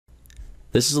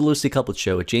This is a Loosely Coupled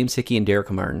show with James Hickey and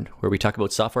Derek Martin, where we talk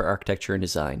about software architecture and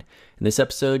design. In this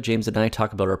episode, James and I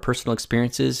talk about our personal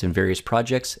experiences in various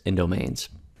projects and domains.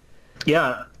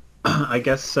 Yeah, I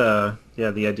guess, the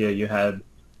idea you had,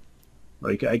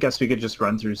 like, I guess we could just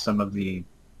run through some of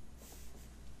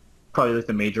probably like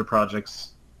the major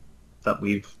projects that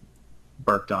we've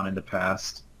worked on in the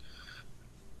past.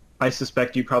 I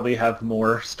suspect you probably have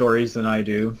more stories than I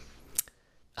do.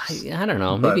 I don't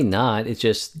know, maybe But not. It's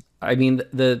just, I mean,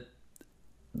 the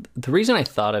reason I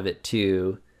thought of it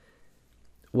too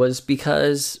was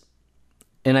because,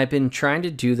 and I've been trying to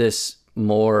do this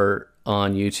more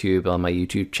on YouTube, on my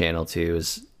YouTube channel too,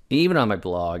 is even on my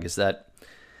blog, is that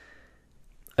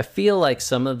I feel like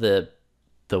some of the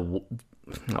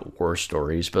not war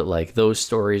stories, but like those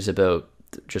stories about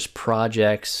just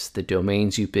projects, the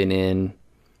domains you've been in,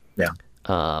 yeah,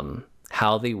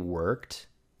 how they worked,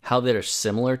 how they're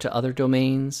similar to other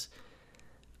domains.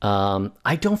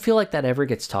 I don't feel like that ever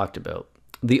gets talked about.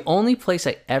 The only place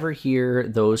I ever hear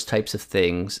those types of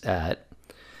things at,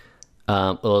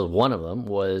 well, one of them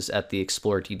was at the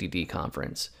Explore TDD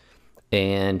conference,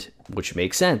 and which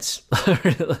makes sense.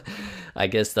 I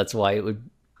guess that's why it would,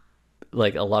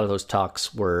 like, a lot of those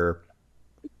talks were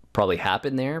probably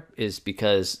happen there, is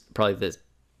because probably the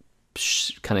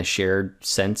kind of shared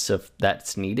sense of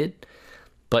that's needed.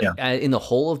 But yeah, in the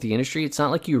whole of the industry, it's not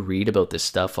like you read about this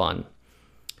stuff on,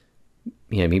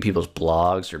 people's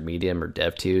blogs or Medium or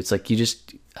Dev2. It's like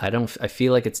I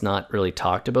feel like it's not really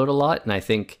talked about a lot. And I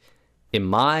think in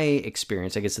my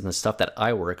experience, I guess in the stuff that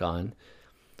I work on,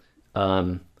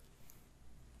 I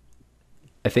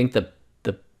think the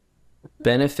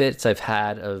benefits I've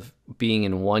had of being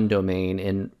in one domain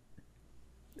and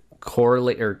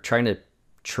correlate or trying to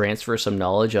transfer some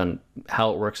knowledge on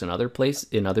how it works in other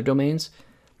domains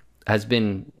has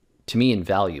been, to me,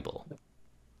 invaluable.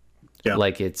 yeah.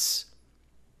 Like,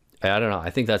 I don't know.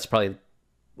 I think that's probably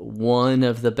one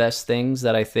of the best things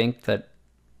that I think that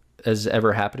has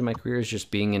ever happened in my career, is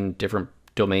just being in different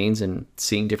domains and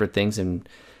seeing different things, and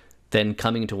then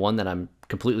coming to one that I'm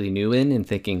completely new in and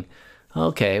thinking,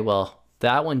 okay, well,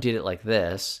 that one did it like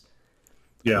this.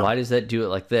 Yeah. Why does that do it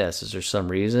like this? Is there some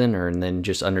reason? And then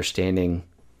just understanding,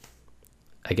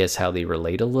 I guess, how they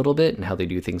relate a little bit and how they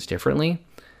do things differently.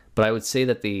 But I would say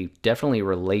that they definitely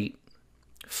relate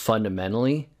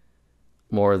fundamentally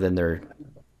more than they're,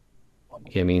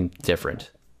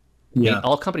 different. Yeah.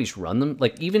 All companies run them.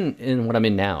 Like, even in what I'm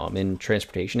in now, I'm in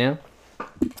transportation now.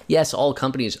 Yes, all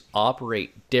companies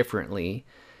operate differently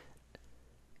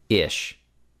ish.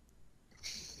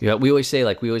 Yeah, we always say,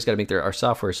 like, we always got to make our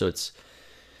software so it's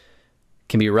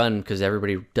can be run, because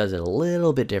everybody does it a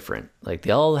little bit different. Like,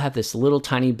 they all have this little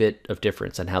tiny bit of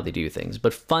difference on how they do things,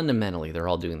 but fundamentally they're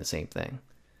all doing the same thing.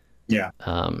 Yeah.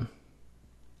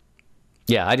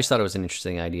 Yeah, I just thought it was an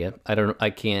interesting idea.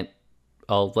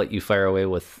 I'll let you fire away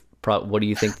with what do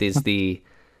you think is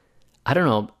I don't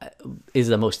know, is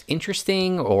the most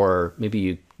interesting, or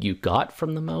maybe you got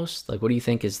from the most? Like, what do you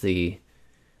think is the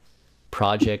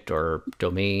project or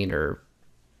domain or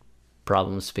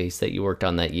problem space that you worked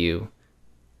on that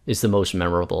is the most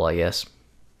memorable, I guess?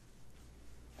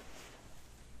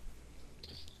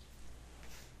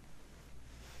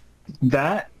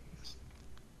 That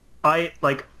I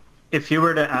like. If you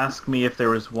were to ask me if there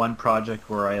was one project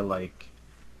where I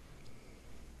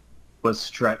was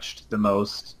stretched the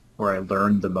most, where I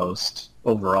learned the most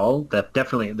overall, that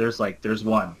definitely there's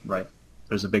one, right?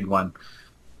 There's a big one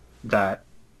that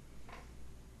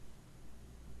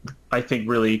I think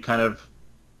really kind of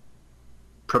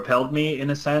propelled me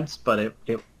in a sense, but it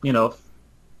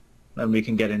and we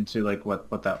can get into like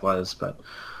what that was, but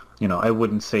I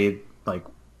wouldn't say like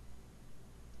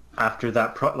after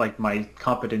that like my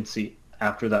competency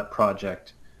after that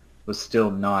project was still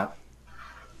not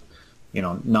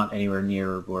anywhere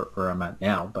near where I'm at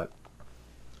now, but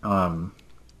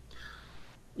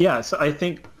yeah, so I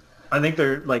think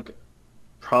they're like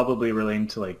probably relating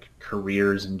to like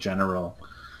careers in general.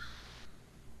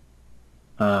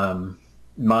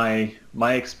 My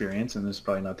experience, and this is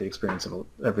probably not the experience of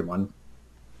everyone,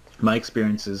 my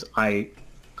experience is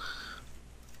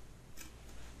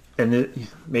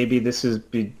maybe this is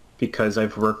because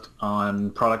I've worked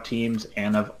on product teams,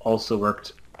 and I've also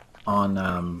worked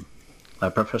on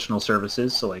professional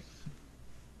services, so like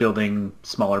building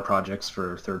smaller projects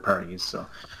for third parties. So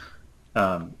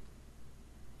yeah,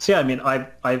 I mean,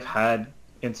 I've had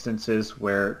instances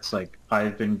where it's like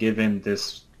I've been given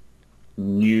this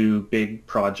new big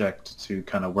project to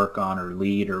kind of work on or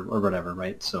lead or whatever,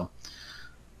 right? So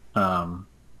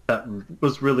that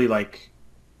was really like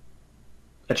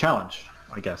a challenge,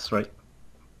 I guess, right?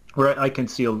 Where I can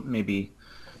see maybe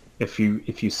if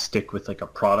you stick with like a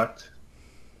product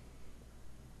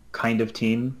kind of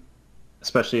team,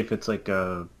 especially if it's like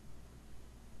a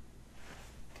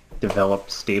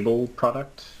developed stable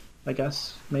product, I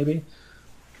guess maybe,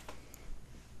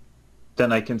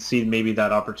 then I can see maybe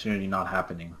that opportunity not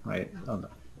happening, right?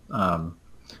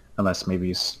 Unless maybe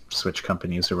you switch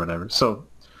companies or whatever. So,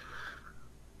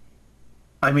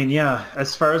 I mean, yeah,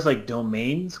 as far as like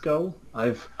domains go,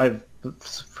 the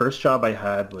first job I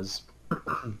had was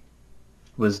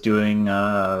doing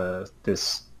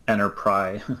this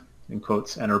enterprise, in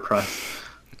quotes, enterprise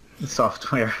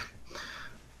software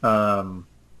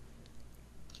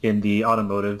in the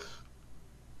automotive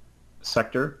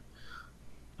sector.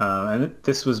 And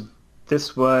this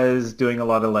was doing a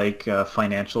lot of like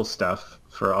financial stuff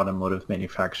for automotive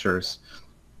manufacturers.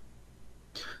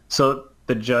 So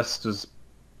the gist was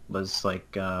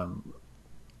like kind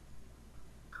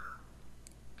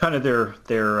of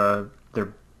their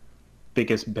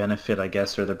biggest benefit, I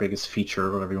guess, or their biggest feature,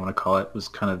 or whatever you want to call it, was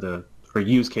kind of or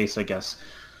use case, I guess,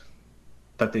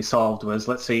 that they solved was,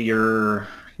 let's say you're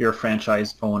a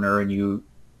franchise owner and you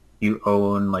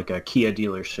own like a Kia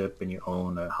dealership, and you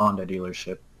own a Honda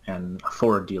dealership and a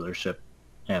Ford dealership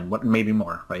and what maybe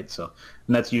more, right? So,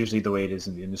 and that's usually the way it is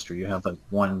in the industry. You have like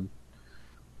one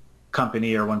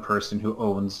company or one person who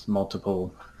owns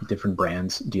multiple different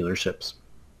brands dealerships.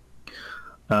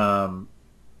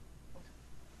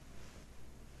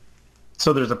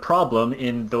 So there's a problem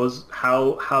in those.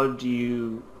 How do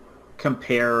you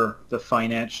compare the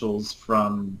financials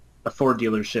from a Ford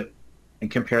dealership and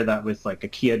compare that with like a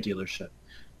Kia dealership?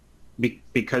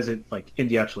 Because it, like, in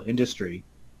the actual industry,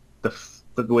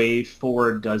 the way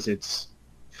Ford does its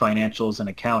financials and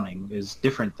accounting is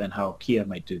different than how Kia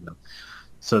might do them.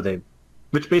 So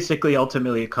which basically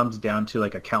ultimately it comes down to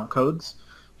like account codes.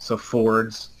 So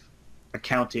Ford's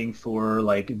accounting for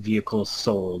like vehicles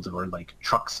sold or like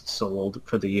trucks sold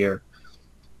for the year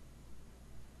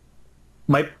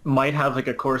might have like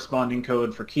a corresponding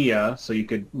code for Kia, so you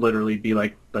could literally be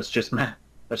like, let's just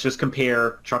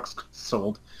compare trucks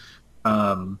sold.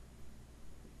 But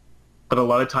a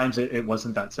lot of times it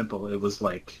wasn't that simple. It was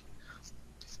like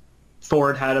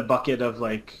Ford had a bucket of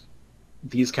like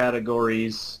these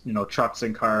categories, trucks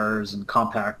and cars and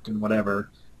compact and whatever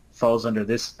falls under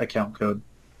this account code.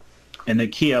 And the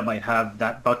Kia might have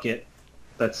that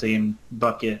same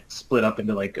bucket split up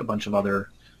into like a bunch of other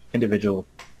individual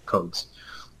codes.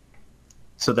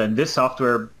 So then this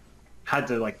software had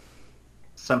to like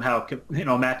somehow,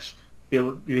 be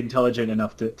intelligent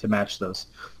enough to match those.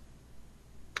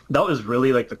 That was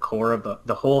really like the core of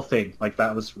the whole thing. Like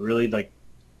that was really like,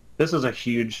 this was a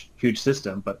huge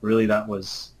system, but really that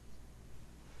was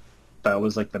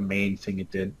like the main thing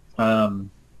it did.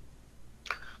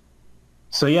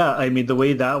 So yeah, I mean, the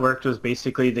way that worked was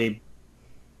basically they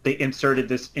inserted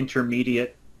this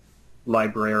intermediate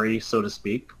library, so to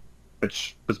speak,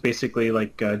 which was basically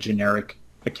like generic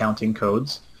accounting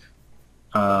codes.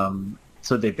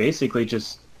 So they basically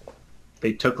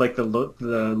they took like the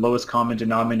lowest common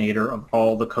denominator of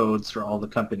all the codes for all the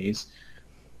companies.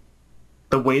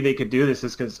 The way they could do this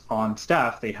is because on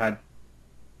staff they had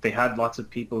lots of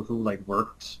people who like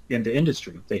worked in the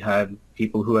industry. They had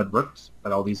people who had worked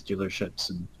at all these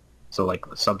dealerships, and so like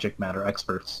subject matter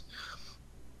experts.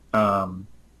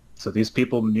 So these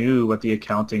people knew what the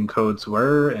accounting codes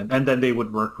were, and then they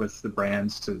would work with the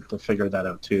brands to figure that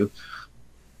out too.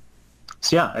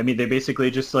 So yeah, I mean, they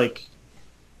basically just like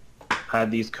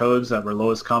had these codes that were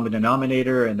lowest common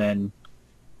denominator, and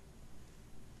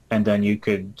then you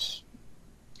could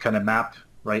kind of map,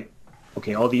 right?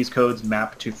 Okay, all these codes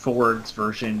map to Ford's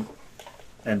version,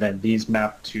 and then these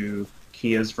map to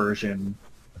Kia's version,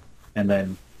 and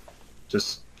then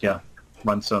just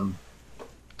run some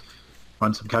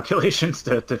calculations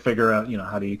to figure out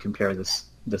how do you compare this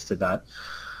to that.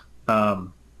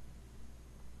 So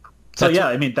yeah,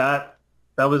 I mean that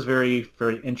was very,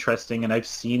 very interesting, and I've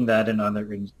seen that in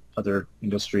other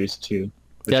industries too.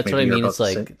 That's what I mean. It's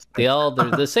like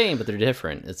they're the same, but they're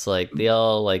different. It's like they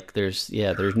all like there's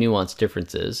nuanced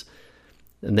differences,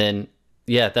 and then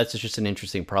that's just an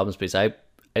interesting problem space. I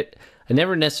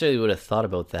never necessarily would have thought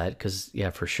about that because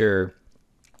for sure,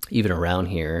 even around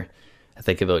here, I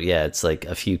think about it's like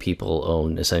a few people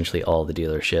own essentially all the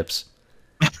dealerships.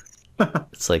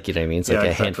 It's like what I mean. It's like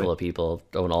a handful of people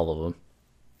own all of them.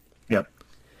 Yep.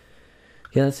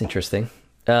 Yeah, that's interesting.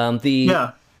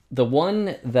 The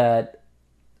one that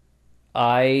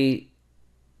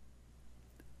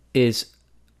is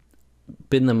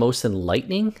been the most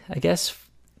enlightening, I guess,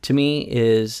 to me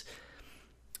is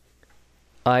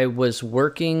I was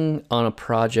working on a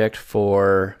project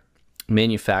for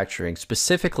manufacturing,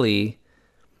 specifically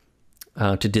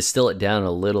to distill it down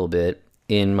a little bit,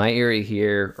 in my area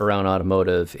here around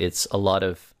automotive, it's a lot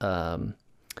of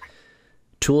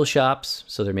tool shops.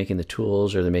 So they're making the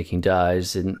tools or they're making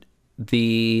dies, and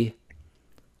the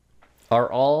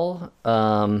are all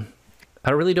I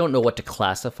really don't know what to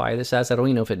classify this as. I don't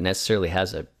even know if it necessarily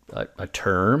has a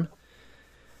term,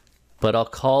 but I'll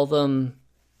call them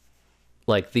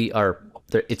like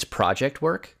it's project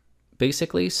work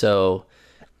basically. So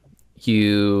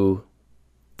you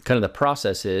kind of the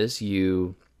process is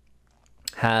you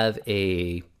have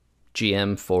a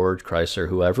GM, Ford, Chrysler,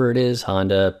 whoever it is,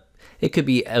 Honda. It could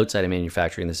be outside of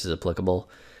manufacturing. This is applicable,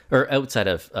 or outside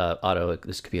of auto.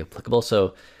 This could be applicable.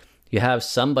 So you have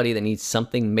somebody that needs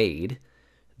something made.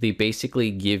 They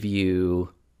basically give you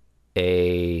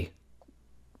it's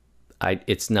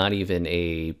not even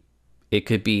it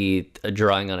could be a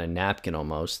drawing on a napkin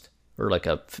almost, or like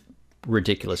a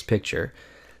ridiculous picture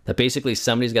that basically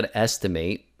somebody's got to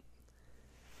estimate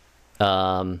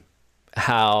how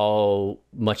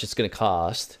much it's going to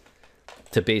cost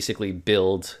to basically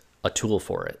build a tool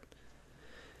for it.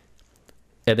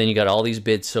 And then you got all these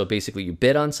bids. So basically you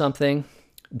bid on something.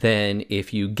 Then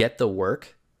if you get the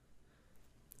work,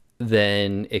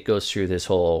 then it goes through this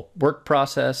whole work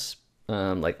process,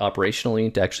 like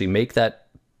operationally, to actually make that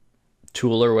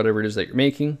tool or whatever it is that you're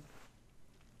making.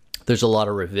 There's a lot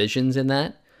of revisions in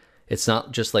that. It's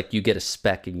not just like you get a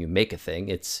spec and you make a thing.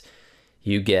 It's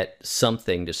you get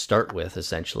something to start with,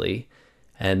 essentially.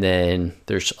 And then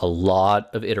there's a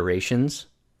lot of iterations.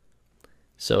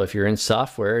 So if you're in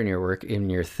software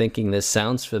and you're thinking this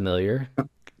sounds familiar,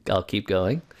 I'll keep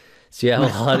going. So you have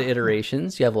a lot of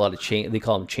iterations. You have a lot of they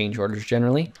call them change orders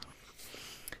generally.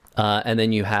 And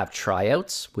then you have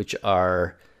tryouts, which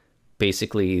are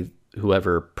basically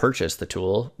whoever purchased the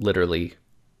tool literally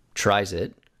tries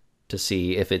it to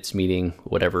see if it's meeting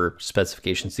whatever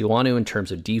specifications you want to in terms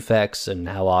of defects and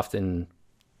how often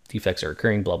defects are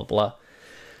occurring, blah, blah, blah.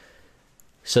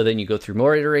 So then you go through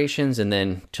more iterations and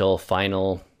then till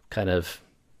final kind of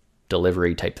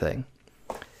delivery type thing.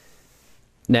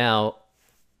 Now,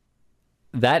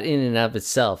 that in and of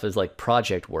itself is like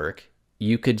project work.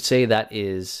 You could say that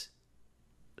is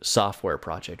software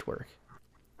project work.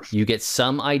 You get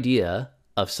some idea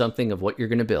of something of what you're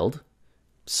going to build,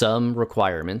 some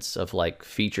requirements of like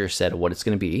feature set of what it's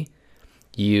going to be.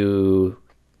 You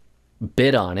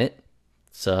bid on it,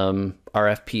 some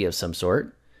RFP of some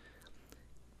sort.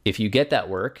 If you get that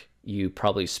work, you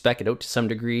probably spec it out to some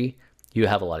degree. You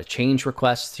have a lot of change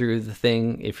requests through the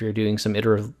thing if you're doing some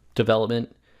iterative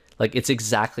development. Like, it's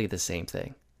exactly the same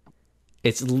thing.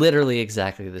 It's literally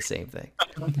exactly the same thing.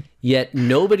 Yet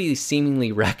nobody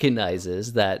seemingly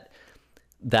recognizes that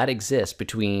exists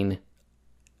between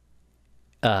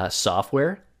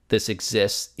software. This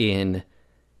exists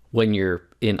when you're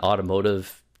in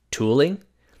automotive tooling.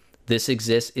 This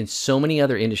exists in so many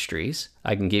other industries.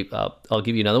 I'll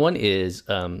give you another one is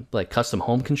like custom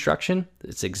home construction.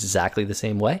 It's exactly the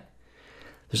same way.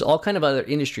 There's all kind of other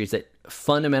industries that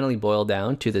fundamentally boil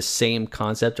down to the same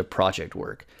concept of project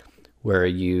work, where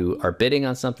you are bidding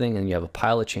on something and you have a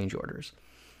pile of change orders.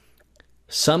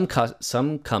 Some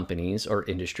companies or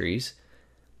industries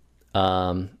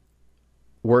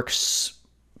works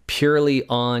purely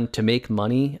on to make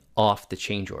money off the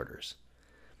change orders,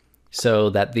 so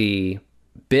that the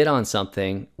bid on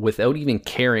something without even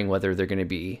caring whether they're going to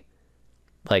be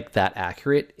like that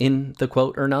accurate in the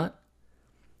quote or not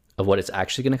of what it's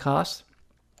actually going to cost,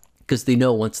 because they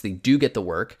know once they do get the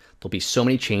work, there'll be so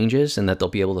many changes and that they'll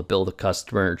be able to bill the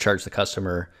customer or charge the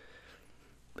customer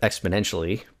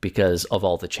exponentially because of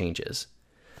all the changes,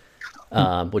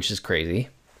 which is crazy.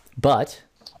 But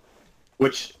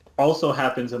which also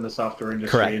happens in the software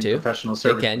industry. Correct, and too. Professional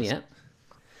services. It can, yeah.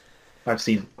 I've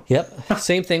seen. Yep.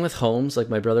 Same thing with homes. Like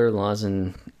my brother-in-law's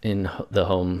in the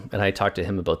home, and I talked to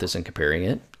him about this and comparing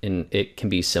it, and it can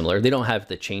be similar. They don't have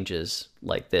the changes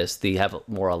like this. They have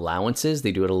more allowances.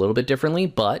 They do it a little bit differently,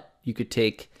 but you could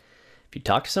if you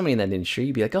talk to somebody in that industry,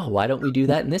 you'd be like, oh, why don't we do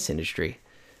that in this industry?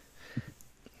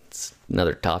 It's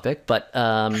another topic, but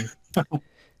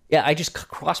yeah, I just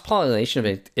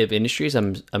cross-pollination of industries.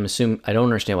 I'm assuming, I don't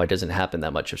understand why it doesn't happen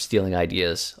that much of stealing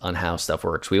ideas on how stuff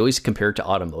works. We always compare it to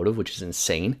automotive, which is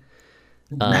insane.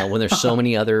 When there's so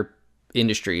many other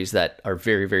industries that are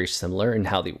very, very similar in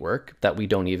how they work that we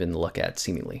don't even look at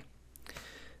seemingly.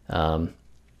 But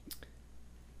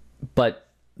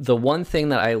the one thing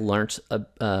that I learned, I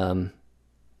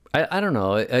don't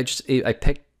know, I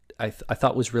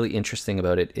thought was really interesting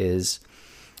about it is,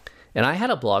 and I had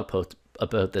a blog post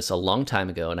about this a long time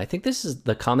ago, and I think this is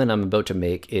the comment I'm about to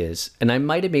make is, and I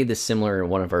might have made this similar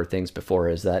in one of our things before,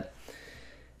 is that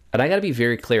and I got to be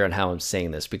very clear on how I'm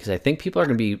saying this, because I think people are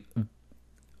going to be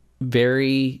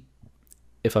very,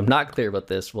 if I'm not clear about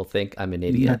this, will think I'm an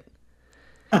idiot.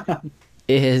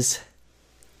 Is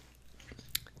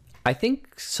I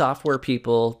think software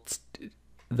people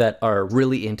that are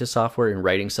really into software and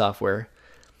writing software,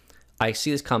 I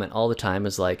see this comment all the time,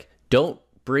 is like, don't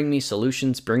bring me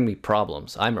solutions, bring me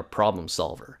problems. I'm a problem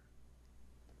solver.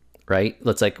 Right?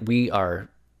 It's like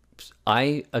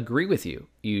I agree with you.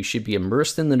 You should be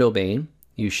immersed in the domain.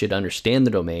 You should understand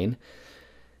the domain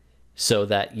so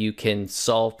that you can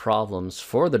solve problems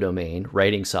for the domain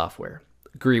writing software.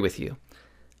 Agree with you.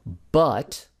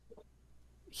 But,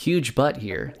 huge but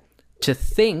here, to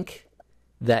think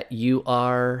that you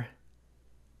are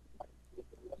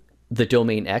the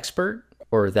domain expert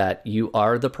or that you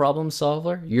are the problem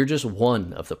solver, you're just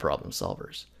one of the problem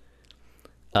solvers.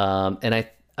 And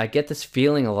I get this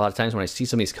feeling a lot of times when I see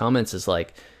some of these comments is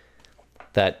like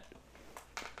that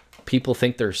people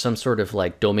think there's some sort of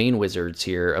like domain wizards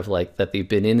here of like that they've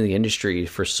been in the industry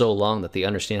for so long that they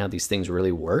understand how these things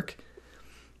really work.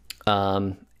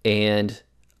 And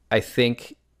I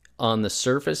think on the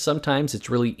surface, sometimes it's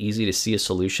really easy to see a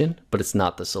solution, but it's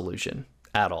not the solution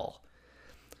at all.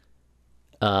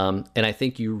 And I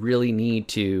think you really need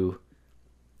to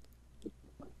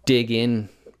dig in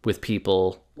with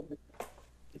people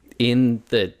in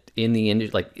the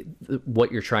industry, like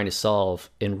what you're trying to solve,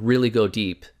 and really go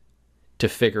deep to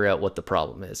figure out what the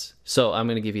problem is. So I'm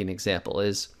going to give you an example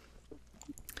is,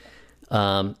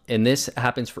 and this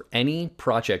happens for any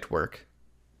project work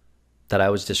that I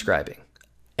was describing,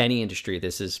 any industry,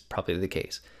 this is probably the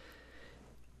case.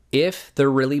 If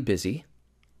they're really busy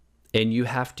and you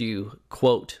have to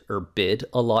quote or bid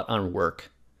a lot on work.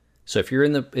 So if you're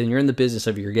in the business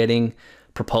of you're getting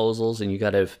proposals and you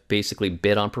got to basically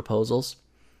bid on proposals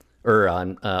or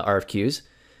on RFQs,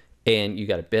 and you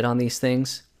got to bid on these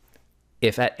things.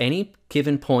 If at any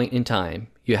given point in time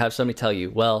you have somebody tell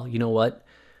you, well, you know what,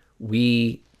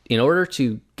 in order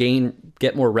to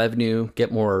get more revenue,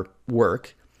 get more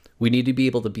work, we need to be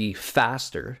able to be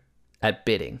faster at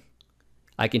bidding.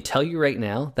 I can tell you right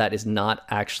now, that is not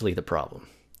actually the problem.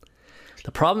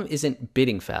 The problem isn't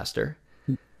bidding faster,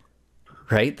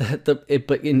 right?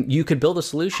 You could build a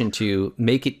solution to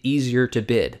make it easier to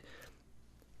bid,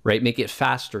 right? Make it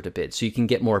faster to bid so you can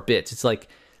get more bids. It's like,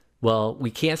 well,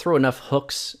 we can't throw enough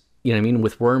hooks, you know what I mean,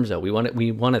 with worms out. We want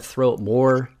to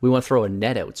throw a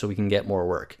net out so we can get more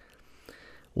work.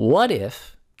 What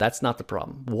if that's not the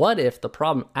problem? What if the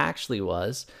problem actually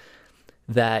was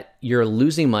that you're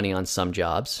losing money on some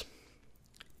jobs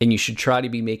and you should try to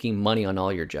be making money on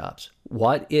all your jobs?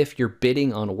 What if you're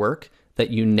bidding on work that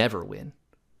you never win?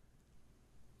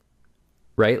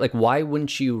 Right? Like, why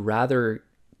wouldn't you rather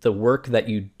the work that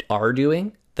you are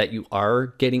doing, that you are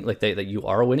getting, like that you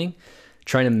are winning,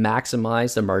 trying to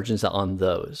maximize the margins on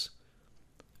those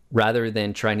rather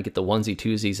than trying to get the onesie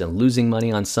twosies and losing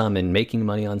money on some and making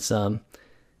money on some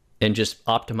and just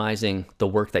optimizing the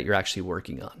work that you're actually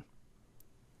working on?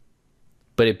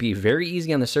 But it'd be very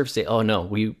easy on the surface to say, oh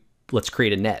no, let's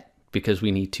create a net because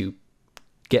we need to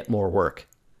get more work.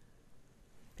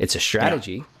 It's a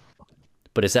strategy,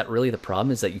 but is that really the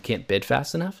problem? Is that you can't bid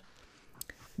fast enough?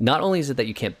 Not only is it that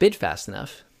you can't bid fast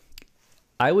enough,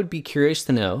 I would be curious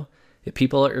to know if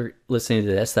people are listening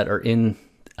to this that are in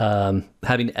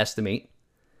having to estimate.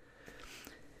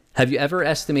 Have you ever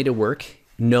estimated work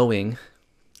knowing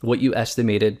what you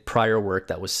estimated prior work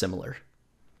that was similar?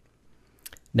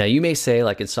 Now you may say,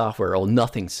 like in software, oh,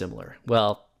 nothing's similar.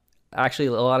 Well, actually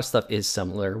a lot of stuff is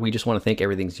similar. We just want to think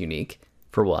everything's unique,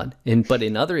 for one. But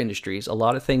in other industries, a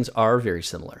lot of things are very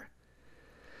similar.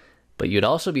 But you'd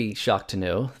also be shocked to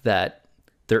know that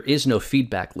there is no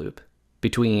feedback loop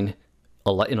between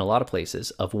in a lot of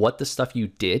places of what the stuff you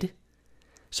did.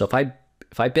 So if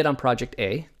I bid on project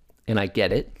A and I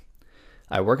get it,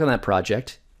 I work on that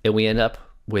project and we end up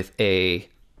with a,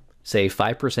 say,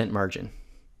 5% margin.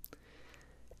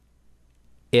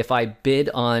 If I bid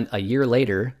on a year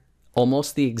later,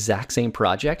 almost the exact same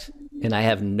project, and I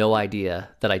have no idea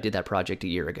that I did that project a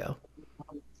year ago,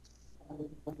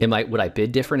 would I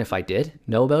bid different if I did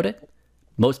know about it?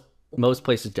 Most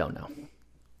places don't know.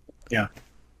 Yeah.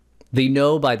 They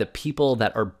know by the people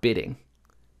that are bidding.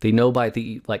 They know by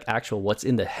the actual what's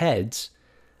in the heads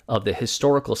of the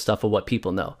historical stuff of what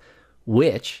people know,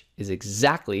 which is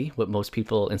exactly what most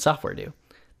people in software do.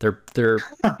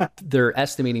 They're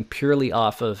estimating purely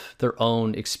off of their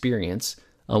own experience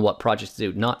on what projects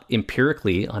do, not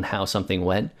empirically on how something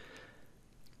went,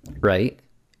 right?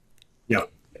 Yeah.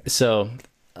 So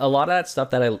a lot of that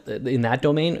stuff that in that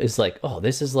domain is like, oh,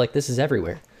 this is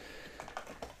everywhere.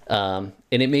 And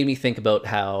it made me think about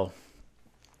how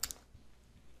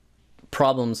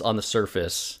problems on the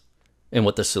surface and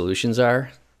what the solutions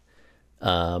are.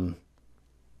 Um,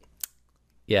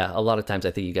 yeah, a lot of times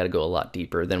I think you got to go a lot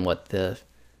deeper than what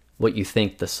you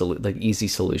think the easy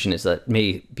solution is that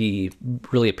may be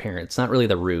really apparent. It's not really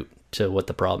the root to what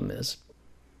the problem is.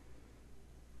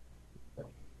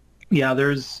 Yeah,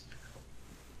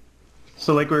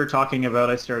 so like we were talking about,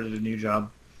 I started a new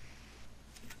job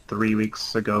 3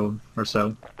 weeks ago or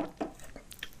so,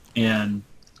 and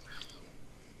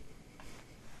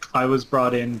I was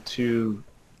brought into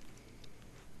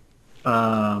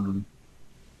a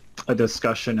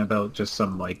discussion about just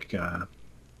some like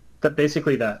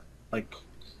that like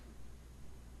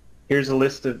here's a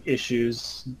list of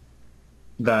issues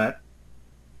that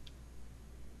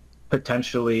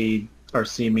potentially are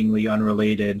seemingly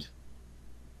unrelated,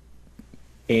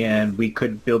 and we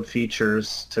could build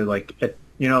features to like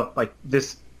like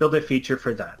this, build a feature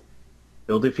for that,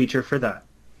 build a feature for that,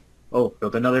 oh,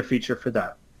 build another feature for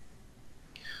that.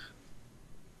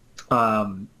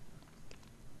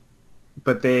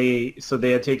 But they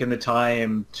had taken the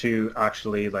time to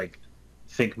actually like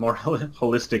think more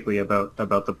holistically about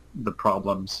the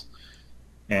problems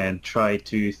and try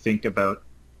to think about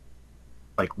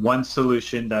like one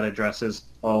solution that addresses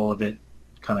all of it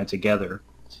kind of together.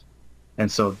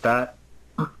 And so that,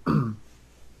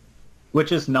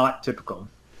 which is not typical,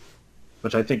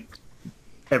 which I think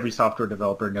every software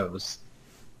developer knows.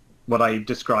 What I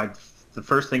described, the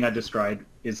first thing I described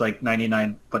is like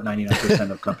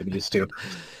 99% of companies do.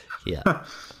 Yeah.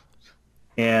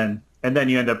 And then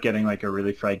you end up getting like a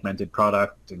really fragmented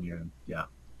product, and I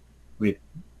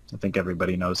think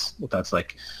everybody knows what that's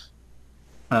like.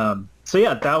 So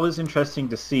yeah, that was interesting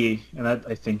to see, and I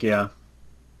think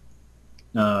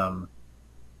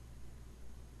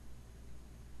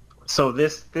so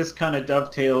this kind of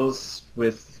dovetails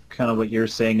with kind of what you're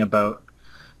saying about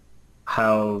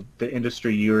how the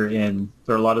industry you're in,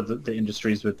 or a lot of the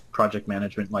industries with project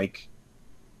management, like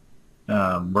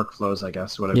workflows, I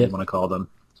guess, whatever you want to call them.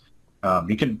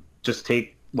 You can just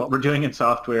take what we're doing in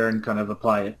software and kind of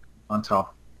apply it on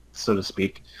top, so to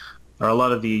speak, or a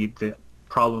lot of the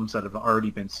problems that have already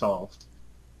been solved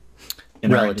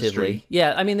in our industry.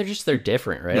 Yeah, I mean they're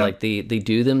different, right? Like they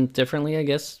do them differently, I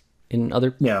guess, in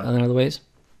other ways.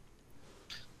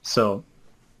 So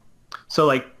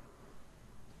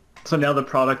now the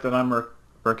product that I'm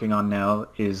working on now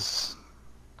is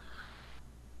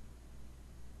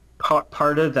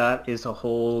part of that is a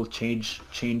whole change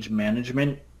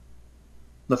management.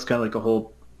 That's kind of like a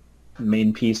whole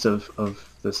main piece of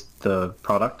the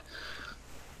product.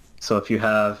 So if you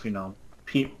have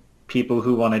people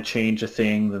who want to change a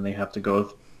thing, then they have to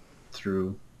go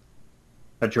through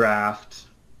a draft,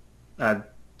 add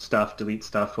stuff, delete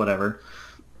stuff, whatever,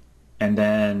 and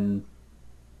then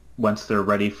once they're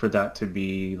ready for that to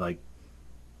be like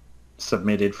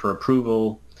submitted for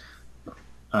approval,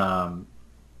 then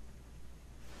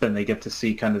they get to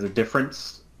see kind of the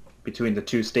difference between the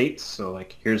two states. So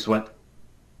like here's what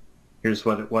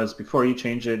it was before you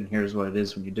change it, and here's what it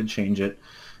is when you did change it,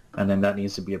 and then that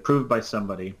needs to be approved by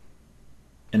somebody,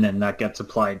 and then that gets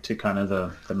applied to kind of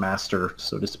the master,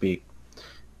 so to speak,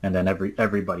 and then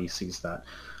everybody sees that,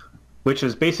 which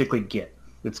is basically Git.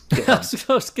 It's GitHub.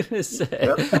 I was gonna say.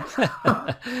 Yep.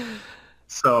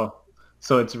 So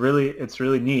it's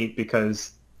really neat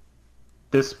because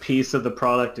this piece of the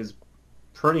product is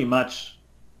pretty much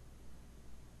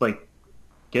like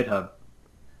GitHub,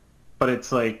 but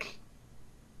it's like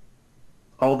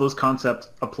all those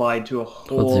concepts applied to a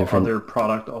whole other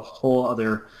product, a whole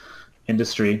other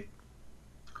industry.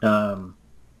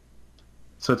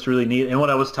 So it's really neat. And what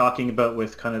I was talking about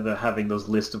with kind of having those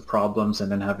list of problems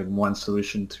and then having one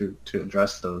solution to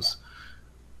address those,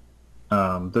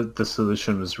 the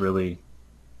solution was really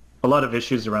a lot of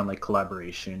issues around like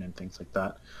collaboration and things like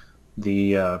that.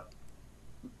 There's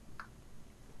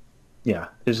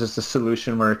just a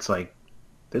solution where it's like,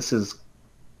 this is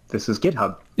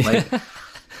GitHub. Like,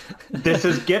 this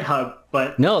is GitHub,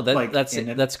 but no,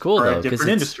 that's cool though, a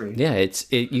different industry. Yeah,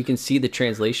 you can see the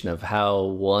translation of how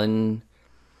one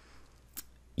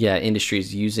industry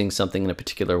is using something in a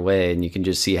particular way, and you can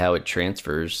just see how it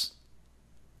transfers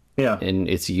in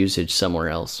its usage somewhere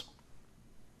else.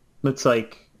 It's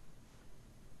like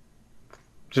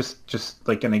just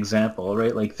like an example,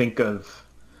 right? Like think of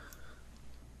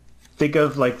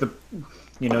like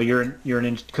you're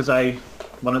an because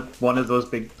one of those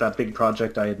big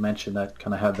project I had mentioned that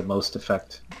kind of had the most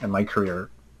effect in my career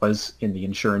was in the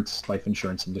life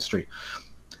insurance industry,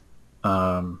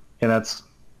 and that's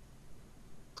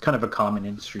kind of a common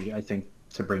industry, I think,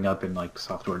 to bring up in like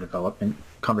software development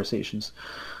conversations.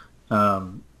 I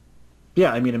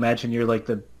mean, imagine you're like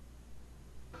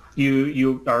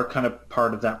you are kind of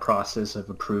part of that process of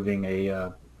approving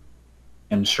a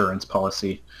insurance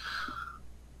policy.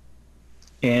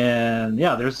 And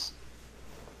yeah,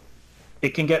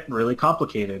 it can get really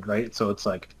complicated, right? So it's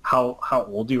like how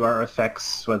old you are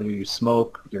affects whether you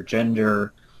smoke, your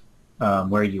gender,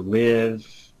 where you live,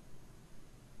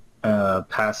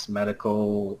 past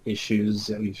medical issues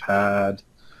that we've had.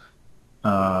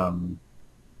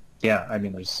 Yeah, I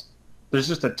mean, there's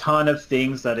just a ton of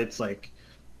things that it's like,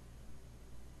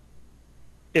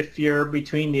 if you're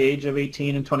between the age of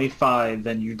 18 and 25,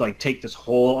 then you'd like take this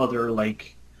whole other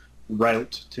like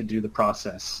route to do the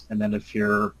process. And then if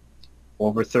you're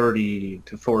over 30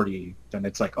 to 40, then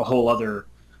it's like a whole other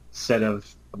set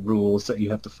of rules that you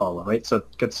have to follow, right? So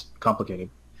it gets complicated.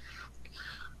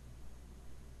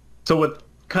 So what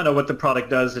the product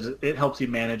does is it helps you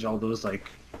manage all those like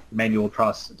manual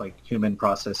process, like human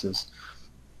processes.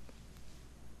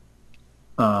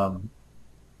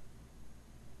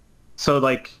 So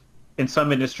like in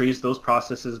some industries, those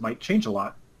processes might change a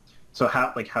lot. So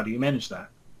how do you manage that?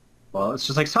 Well, it's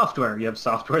just like software. You have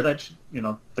software that,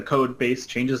 the code base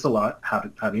changes a lot. How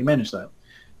do you manage that?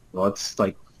 Well, it's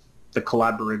like the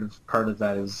collaborative part of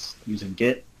that is using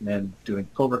Git and then doing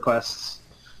pull requests,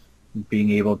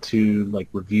 being able to like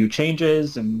review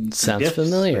changes and Sounds diffs,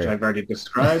 familiar. which I've already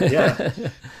described. Yeah.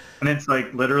 And it's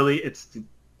like literally it's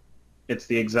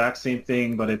the exact same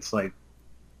thing, but it's like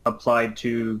applied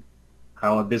to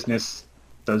how a business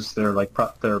does their like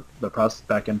back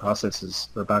end processes,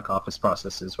 their back office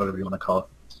processes, whatever you want to call it.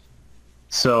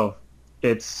 So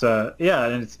it's yeah,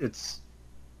 and it's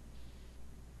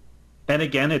and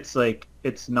again, it's like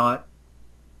it's not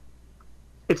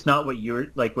what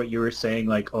you were saying,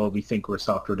 like, oh, we think we're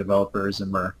software developers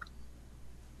and we're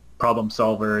problem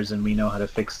solvers and we know how to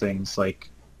fix things.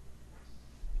 Like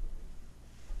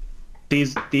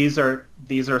these are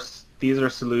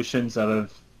solutions that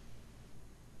have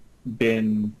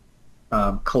been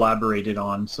collaborated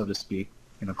on, so to speak,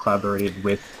 collaborated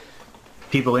with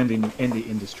people in the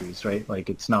industries, right? Like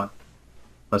it's not,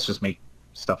 let's just make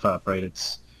stuff up, right?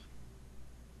 It's,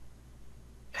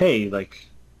 hey, like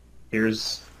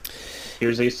here's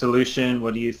a solution.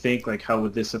 What do you think? Like, how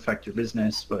would this affect your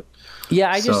business? But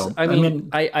yeah,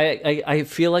 I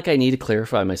feel like I need to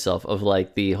clarify myself of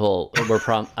like the whole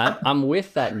I'm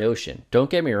with that notion. Don't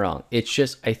get me wrong. It's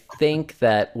just I think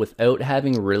that without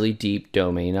having really deep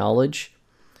domain knowledge,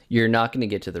 you're not going to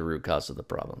get to the root cause of the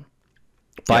problem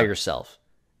by yourself.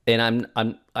 And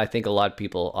I think a lot of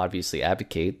people obviously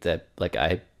advocate that, like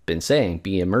I've been saying,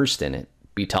 be immersed in it,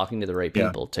 be talking to the right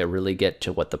people to really get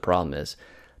to what the problem is.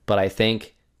 But I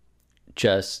think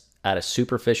just at a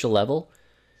superficial level,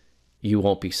 you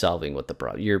won't be solving what the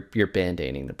problem. You're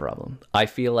band-aiding the problem. I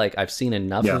feel like I've seen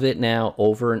enough of it now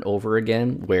over and over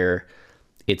again where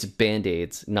it's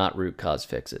band-aids, not root cause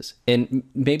fixes. And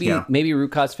maybe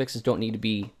root cause fixes don't need to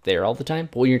be there all the time.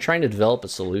 But when you're trying to develop a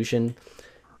solution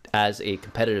as a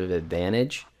competitive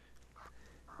advantage,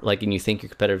 like, and you think your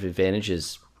competitive advantage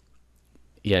is,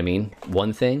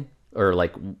 one thing, or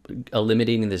like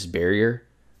eliminating this barrier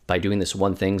by doing this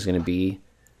one thing is going to be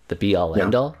the be-all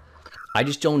end-all. I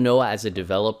just don't know as a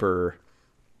developer,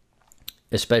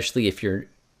 especially if you're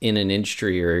in an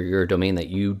industry or you're a domain that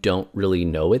you don't really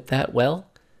know it that well,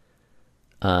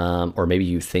 or maybe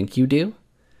you think you do,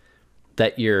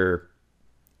 that you're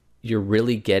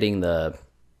really getting the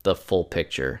full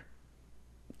picture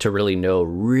to really know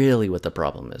really what the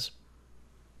problem is.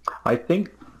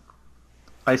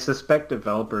 I suspect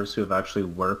developers who have actually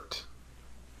worked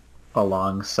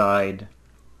alongside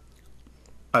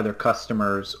either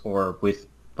customers or with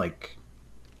like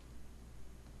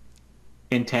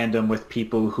in tandem with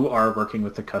people who are working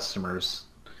with the customers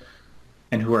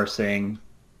and who are saying,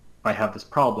 I have this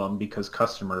problem because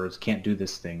customers can't do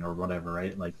this thing or whatever,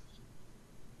 right? Like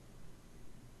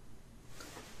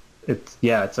it's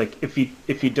like if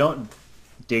you don't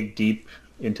dig deep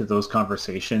into those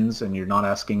conversations and you're not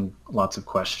asking lots of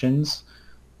questions,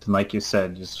 then like you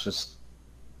said, it's just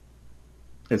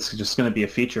going to be a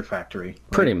feature factory.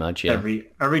 Right? Pretty much, yeah.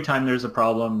 Every time there's a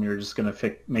problem, you're just going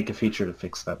to make a feature to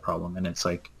fix that problem, and it's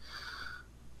like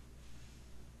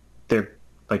there,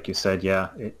 like you said,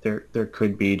 there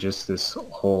could be just this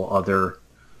whole other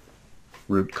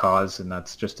root cause, and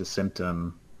that's just a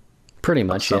symptom. Pretty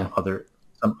much, some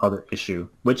other issue,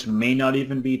 which may not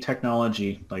even be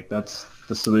technology. Like that's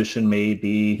the solution. May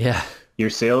be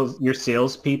your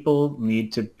salespeople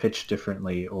need to pitch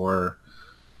differently, or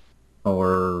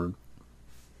your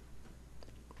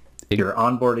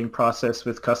onboarding process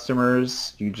with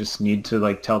customers, you just need to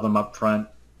like tell them up front,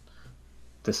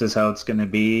 this is how it's going to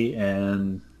be,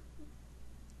 and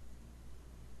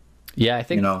Yeah, I You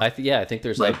think know, I think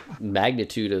there's like like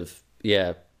magnitude of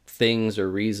things or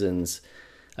reasons.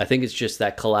 I think it's just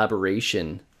that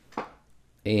collaboration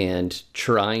and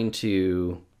trying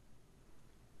to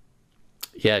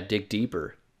dig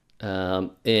deeper.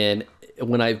 And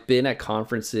when I've been at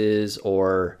conferences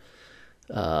or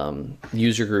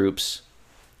user groups,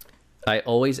 I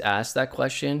always ask that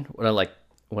question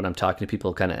when I'm talking to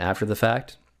people kind of after the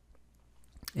fact.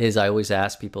 Is I always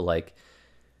ask people like,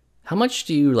 how much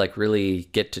do you like really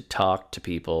get to talk to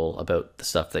people about the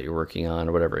stuff that you're working on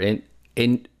or whatever?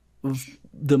 And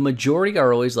the majority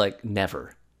are always like,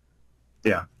 never.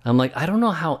 yeah, I'm like, I don't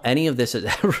know how any of this is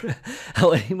ever,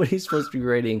 how anybody's supposed to be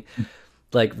writing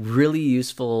like really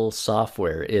useful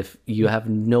software if you have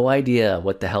no idea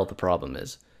what the hell the problem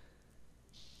is.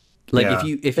 Like yeah. if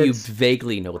you It's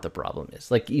vaguely know what the problem is,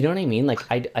 like, you know what I mean? Like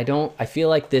I don't, I feel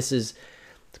like this is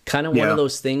kind of one of yeah,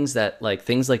 those things that like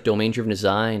things like domain driven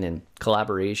design and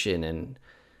collaboration and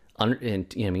you know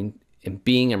what I mean, and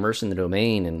being immersed in the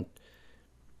domain, and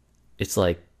it's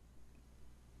like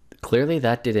clearly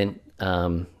that didn't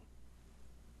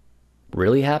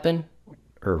really happen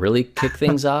or really kick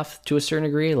things off to a certain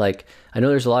degree. Like I know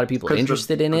there's a lot of people because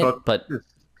interested in the it, book but is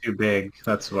too big.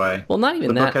 That's why well, not the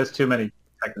even book that. has too many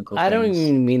technical I don't things.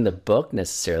 even mean the book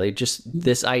necessarily, just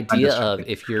this I'm idea just of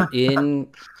joking. if you're in,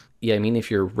 yeah, I mean, if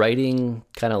you're writing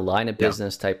kind of line of Yeah,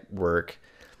 business type work,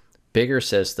 bigger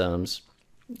systems,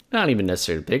 not even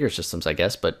necessarily bigger systems, I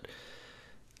guess, but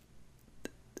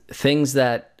things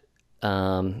that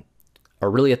are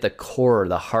really at the core,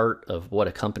 the heart of what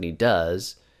a company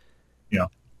does. yeah,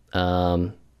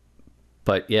 Um,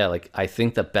 but yeah, like I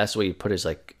think the best way you put it is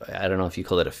like, I don't know if you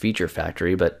call it a feature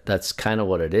factory, but that's kind of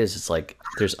what it is. It's like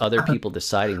there's other people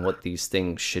deciding what these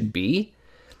things should be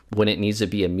when it needs to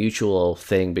be a mutual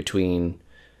thing between, you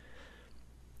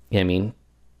know what I mean,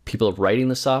 people writing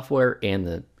the software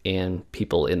and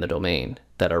people in the domain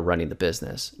that are running the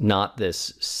business, not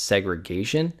this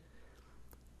segregation.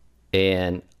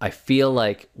 And I feel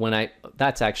like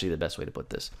that's actually the best way to put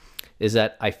this, is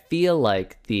that I feel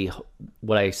like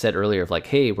what I said earlier of like,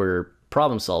 hey, we're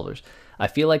problem solvers. I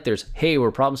feel like there's, hey,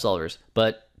 we're problem solvers,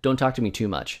 but don't talk to me too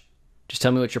much. Just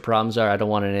tell me what your problems are. I don't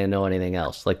want to know anything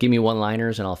else. Like, give me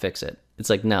one-liners and I'll fix it. It's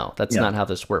like, no, that's yeah, not how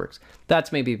this works.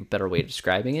 That's maybe a better way of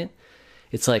describing it.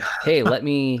 It's like, hey, let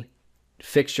me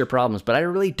fix your problems, but I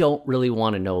really don't really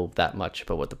want to know that much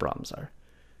about what the problems are.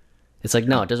 It's like,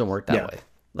 no, it doesn't work that yeah, way.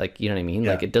 Like, you know what I mean?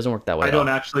 Like, yeah. it doesn't work that way I at don't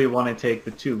all. actually want to take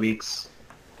the 2 weeks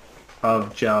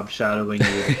of job shadowing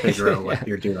you to figure out Yeah. what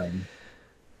you're doing.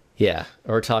 Yeah.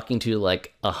 Or talking to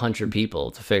like 100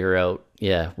 people to figure out,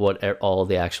 yeah, what all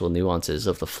the actual nuances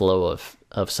of the flow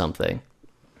of something.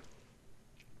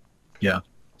 Yeah.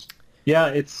 Yeah,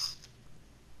 it's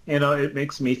it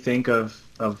makes me think of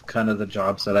kind of the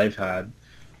jobs that I've had,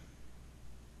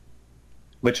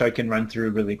 which I can run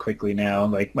through really quickly now.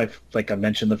 Like I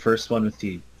mentioned the first one with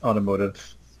the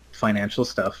automotive financial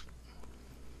stuff.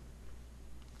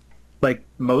 Like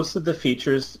most of the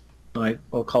features,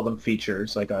 I'll call them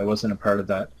features, like I wasn't a part of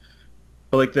that.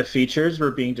 But like the features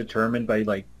were being determined by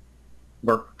like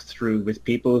worked through with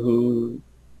people who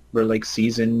were like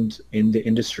seasoned in the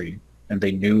industry and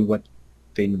they knew what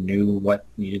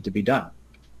needed to be done.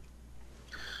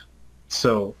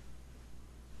 So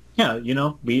yeah,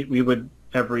 we would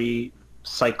every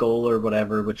cycle or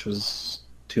whatever, which was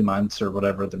 2 months or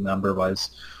whatever the number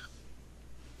was,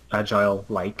 agile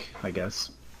like, I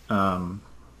guess. Um,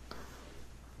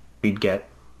 we'd get,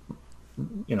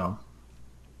 you know,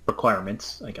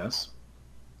 requirements, I guess,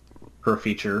 per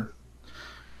feature.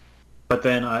 But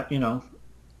then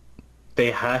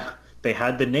they had they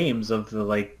had the names of the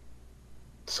like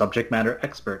subject matter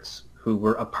experts who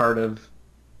were a part of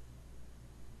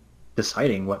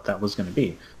deciding what that was going to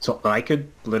be. So I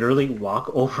could literally walk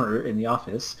over in the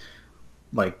office,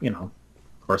 like,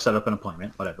 or set up an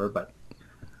appointment, whatever, but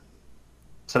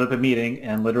set up a meeting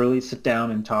and literally sit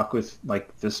down and talk with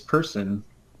like this person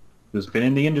who's been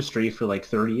in the industry for like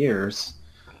 30 years.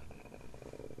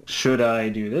 Should I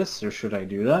do this or should I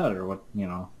do that? Or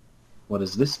what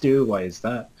does this do? Why is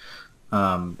that?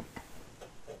 And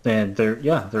there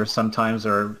are some times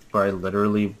where I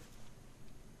literally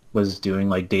was doing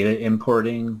like data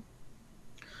importing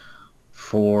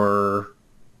for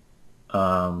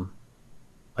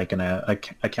like an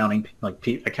accounting, like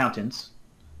accountants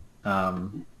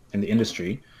in the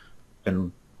industry,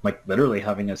 and like literally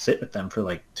having to sit with them for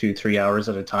like 2-3 hours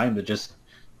at a time to just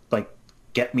like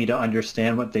get me to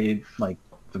understand what they like,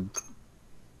 the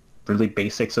really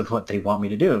basics of what they want me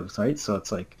to do, right? So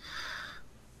it's like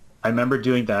I remember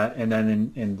doing that, and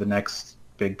then in the next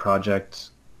big project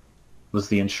was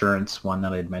the insurance one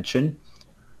that I had mentioned.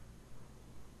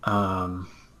 Um,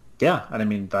 yeah, and I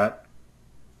mean that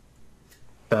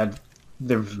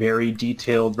they're very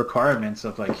detailed requirements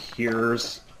of like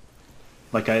here's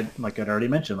I'd already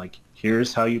mentioned, like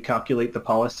here's how you calculate the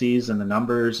policies and the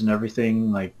numbers and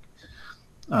everything. Like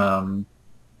um,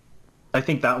 I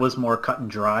think that was more cut and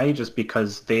dry just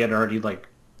because they had already like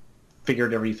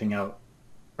figured everything out,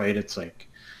 right? It's like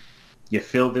you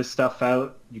fill this stuff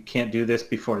out, you can't do this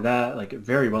before that. Like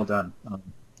very well done.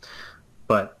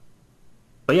 But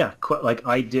but yeah, like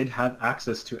I did have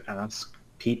access to ask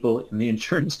people in the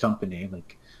insurance company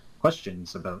like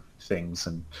questions about things,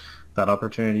 and that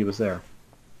opportunity was there.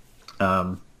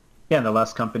 Um, yeah, and the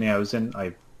last company I was in,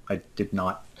 I did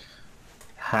not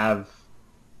have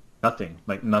nothing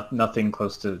like nothing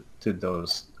close to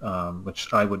those,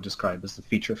 which I would describe as the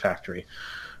feature factory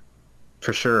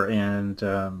for sure. And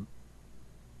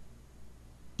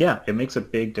yeah, it makes a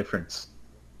big difference.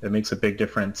 It makes a big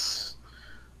difference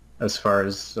as far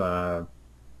as I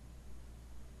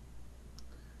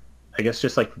guess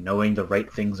just like knowing the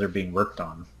right things are being worked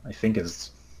on, I think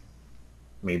is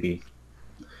maybe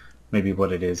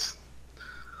what it is.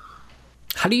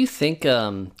 How do you think,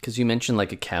 because you mentioned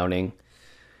like accounting,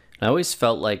 I always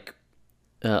felt like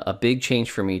a big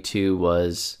change for me too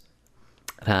was,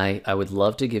 and I would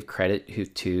love to give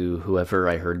credit to whoever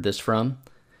I heard this from,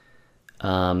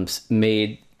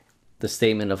 made the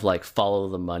statement of like follow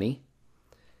the money.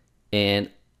 And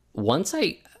once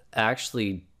I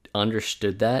actually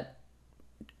understood that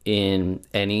in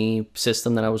any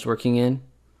system that I was working in,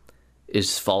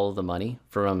 is follow the money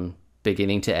from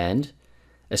beginning to end,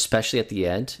 especially at the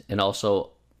end. And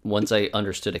also once I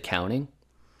understood accounting,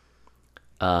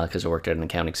 because I worked at an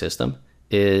accounting system,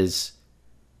 is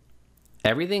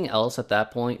everything else at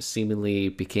that point seemingly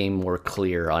became more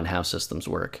clear on how systems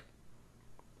work,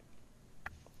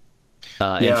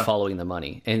 and Yeah. following the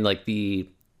money and like the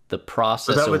Was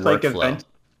process that of with like workflow. event?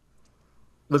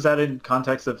 Was that in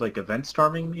context of like event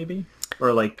storming maybe? Or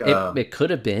It could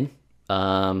have been,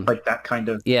 like that kind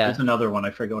of, yeah, there's another one, I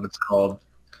forget what it's called.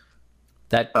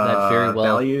 that very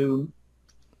well. Value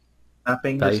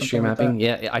mapping or Value something stream like that. mapping.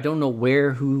 Yeah, I don't know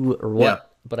where, who, or Yeah.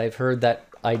 what, but I've heard that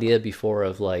idea before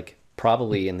of like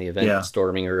probably in the event Yeah.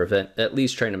 storming or event, at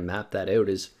least trying to map that out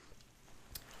is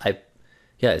I,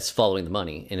 yeah, it's following the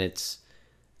money, and it's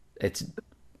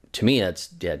to me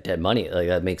that's, yeah, dead money. Like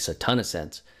that makes a ton of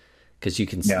sense because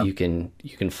Yeah. you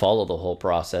can follow the whole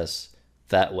process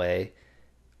that way,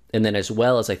 and then as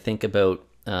well as I think about,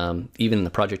 even the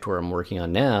project where I'm working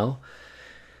on now,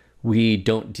 we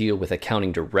don't deal with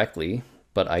accounting directly,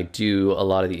 but I do a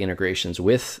lot of the integrations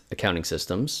with accounting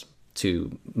systems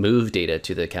to move data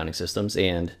to the accounting systems.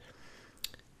 And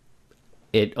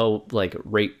it, oh, like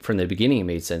right from the beginning, it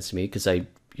made sense to me because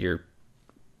you're,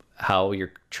 how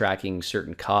you're tracking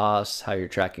certain costs, how you're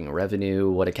tracking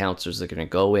revenue, what accounts is it going to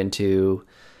go into,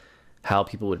 how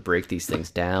people would break these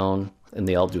things down. And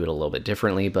they all do it a little bit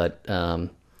differently, but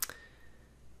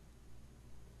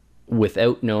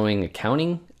without knowing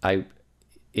accounting,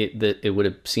 it would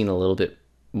have seemed a little bit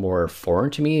more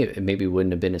foreign to me. It maybe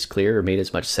wouldn't have been as clear or made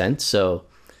as much sense. So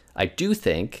I do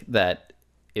think that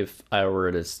if I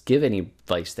were to give any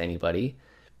advice to anybody,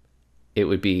 it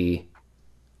would be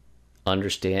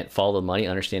understand, follow the money,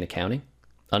 understand accounting,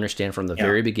 understand from the Yeah.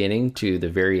 very beginning to the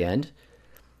very end.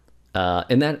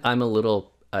 And that I'm a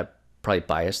little, probably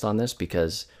biased on this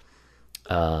because,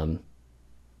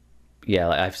 yeah,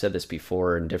 I've said this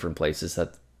before in different places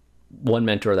that one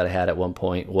mentor that I had at one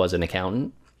point was an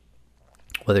accountant.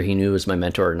 Whether he knew it was my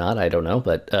mentor or not, I don't know.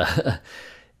 But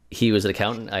he was an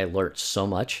accountant. I learned so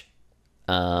much,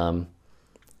 um,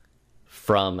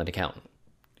 from an accountant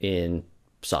in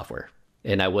software,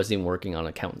 and I wasn't even working on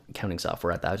accounting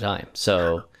software at that time.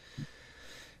 So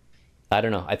I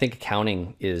don't know. I think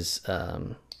accounting is,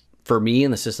 for me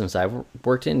in the systems I've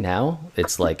worked in now,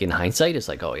 it's like in hindsight, it's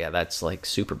like, oh yeah, that's like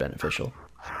super beneficial.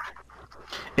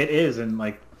 It is, and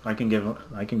like I can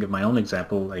give my own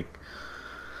example. Like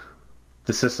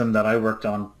the system that I worked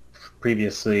on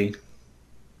previously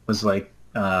was like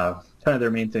kind of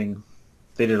their main thing.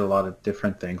 They did a lot of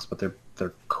different things, but their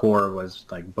core was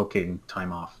like booking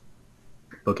time off,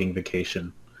 booking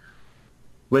vacation.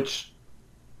 Which,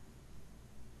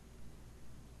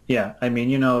 yeah, I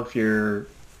mean, if you're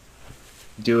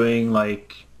doing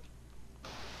like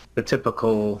the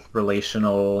typical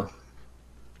relational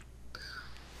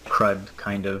CRUD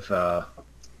kind of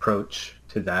approach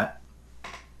to that,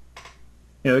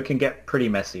 it can get pretty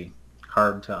messy,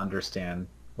 hard to understand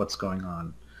what's going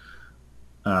on.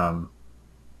 Um,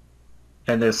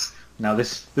 and this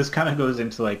kind of goes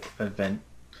into like event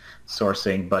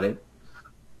sourcing, but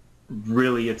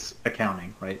it's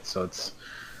accounting, right? So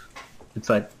it's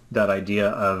like that idea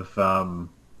of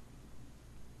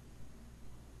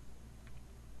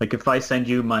like if I send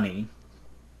you money,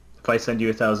 if I send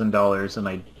you $1,000 and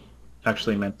I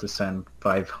actually meant to send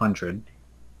 500,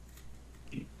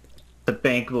 the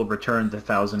bank will return the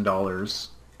 $1,000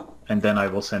 and then I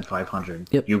will send 500.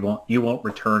 Yep. You won't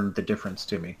return the difference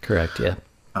to me. Correct. Yeah.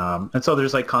 And so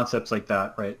there's like concepts like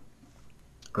that, right?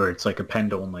 Or it's like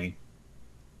append only.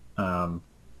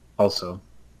 Also.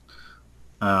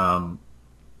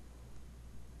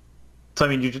 So I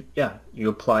mean, you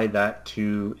apply that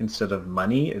to, instead of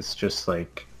money, it's just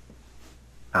like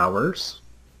hours,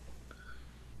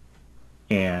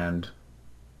 and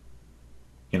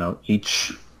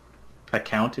each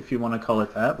account, if you want to call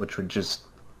it that, which would just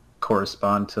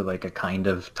correspond to like a kind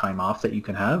of time off that you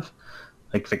can have,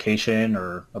 like vacation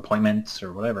or appointments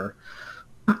or whatever.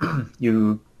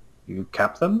 you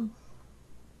cap them.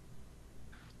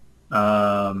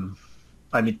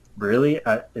 I mean, really,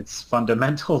 at its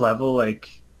fundamental level,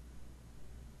 like,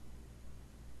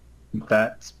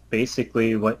 that's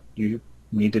basically what you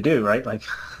need to do, right? Like,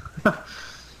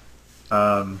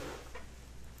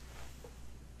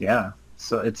 yeah.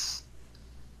 So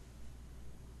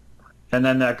and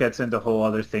then that gets into whole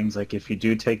other things. Like, if you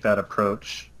do take that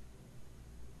approach,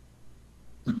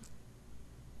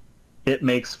 it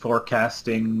makes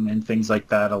forecasting and things like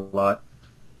that a lot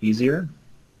easier.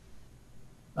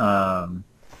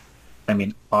 I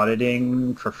mean,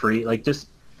 auditing for free, like just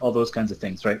all those kinds of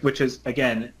things, right? Which is,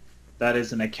 again, that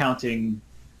is an accounting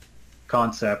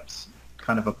concept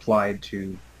kind of applied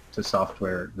to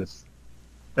software, with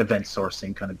event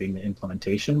sourcing kind of being the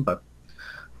implementation. But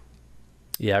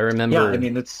yeah, I remember. Yeah, I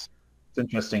mean, it's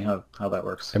interesting how that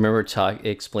works. I remember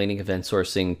explaining event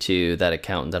sourcing to that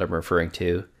accountant that I'm referring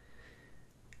to,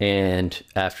 and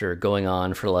after going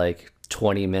on for like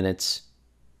 20 minutes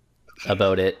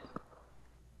about it,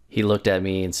 he looked at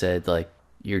me and said, like,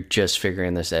 "You're just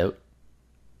figuring this out?"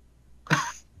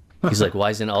 He's like, "Why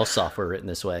isn't all software written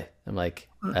this way?" I'm like,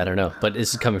 "I don't know, but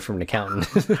this is coming from an accountant,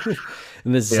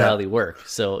 and this is how they work."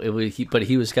 So it was, but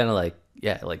he was kind of like,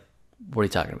 "Yeah, like, what are you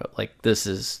talking about? Like, this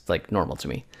is like normal to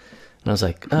me." And I was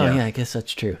like, "Oh yeah, I guess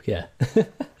that's true." Yeah.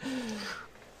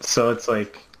 So it's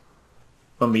like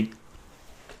when we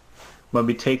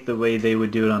take the way they would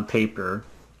do it on paper,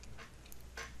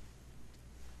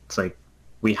 it's like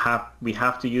we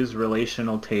have to use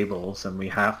relational tables, and we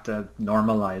have to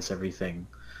normalize everything.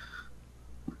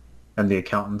 And the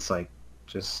accountant's like,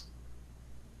 just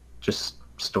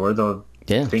store the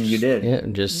thing you did. Yeah,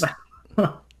 and just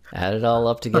add it all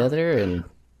up together, and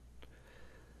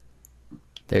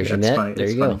there's your net. There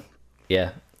you go.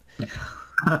 Yeah.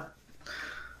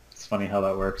 It's funny how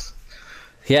that works.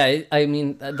 Yeah, I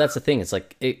mean, that's the thing. It's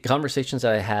like conversations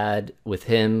that I had with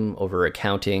him over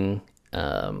accounting,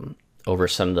 over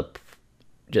some of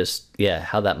the,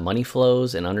 how that money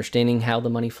flows and understanding how the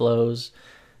money flows.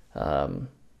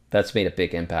 That's made a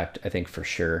big impact, I think, for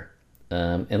sure.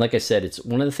 And like I said, it's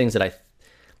one of the things that I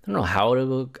don't know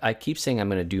how I keep saying I'm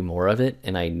going to do more of it,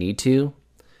 and I need to,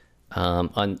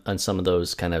 on some of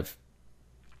those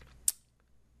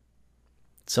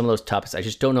topics. I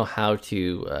just don't know how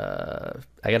to,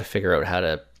 I got to figure out how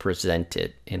to present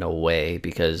it in a way,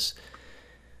 because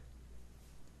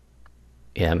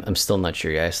I'm still not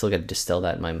sure. I still got to distill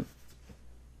that in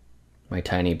my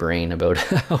tiny brain about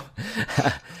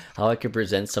how I could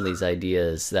present some of these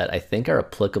ideas that I think are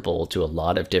applicable to a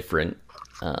lot of different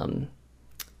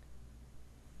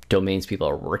domains people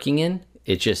are working in.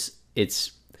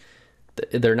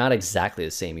 They're not exactly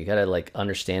the same. You got to like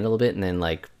understand a little bit and then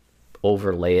like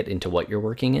overlay it into what you're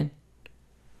working in.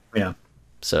 Yeah.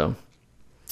 So